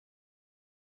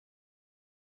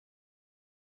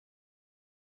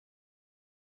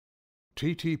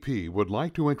TTP would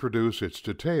like to introduce its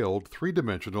detailed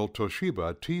three-dimensional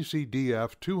Toshiba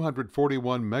TCDF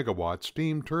 241 megawatt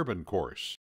steam turbine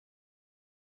course.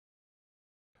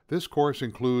 This course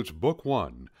includes Book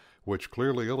 1, which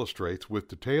clearly illustrates with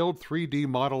detailed 3D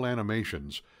model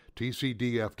animations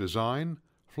TCDF design,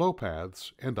 flow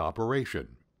paths, and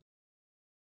operation.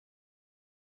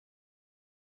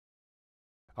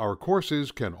 Our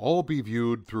courses can all be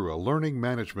viewed through a learning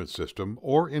management system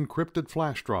or encrypted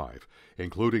flash drive,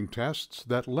 including tests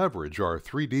that leverage our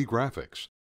 3D graphics.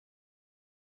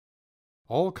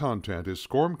 All content is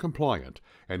SCORM compliant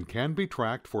and can be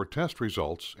tracked for test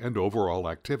results and overall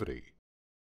activity.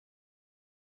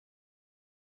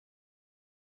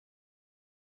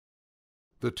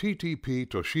 The TTP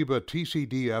Toshiba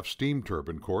TCDF steam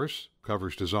turbine course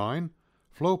covers design,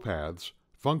 flow paths,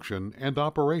 function, and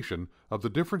operation of the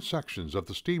different sections of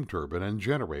the steam turbine and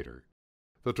generator.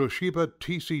 The Toshiba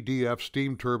TCDF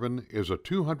steam turbine is a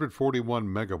 241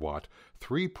 megawatt,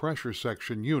 3-pressure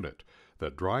section unit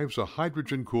that drives a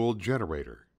hydrogen-cooled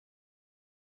generator.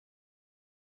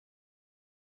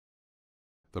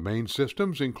 The main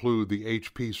systems include the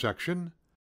HP section,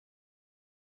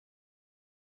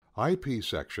 IP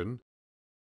section,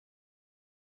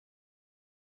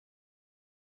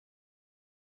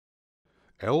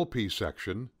 LP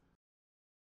section,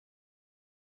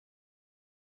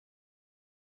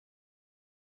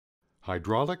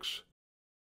 hydraulics,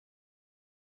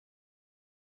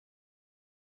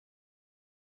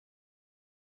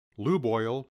 lube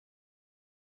oil,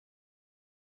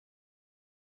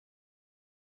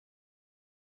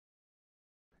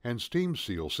 and steam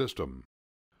seal system.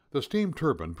 The steam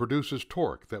turbine produces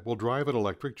torque that will drive an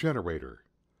electric generator.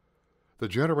 The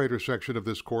generator section of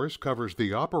this course covers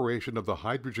the operation of the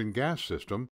hydrogen gas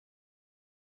system,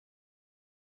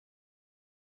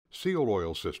 seal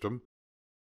oil system,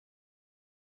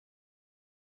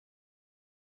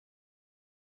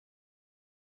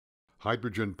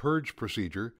 hydrogen purge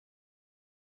procedure,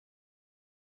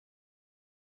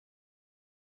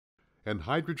 and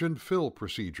hydrogen fill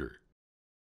procedure.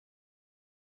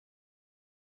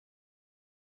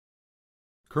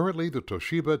 Currently, the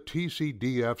Toshiba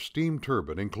TCDF steam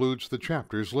turbine includes the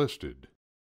chapters listed.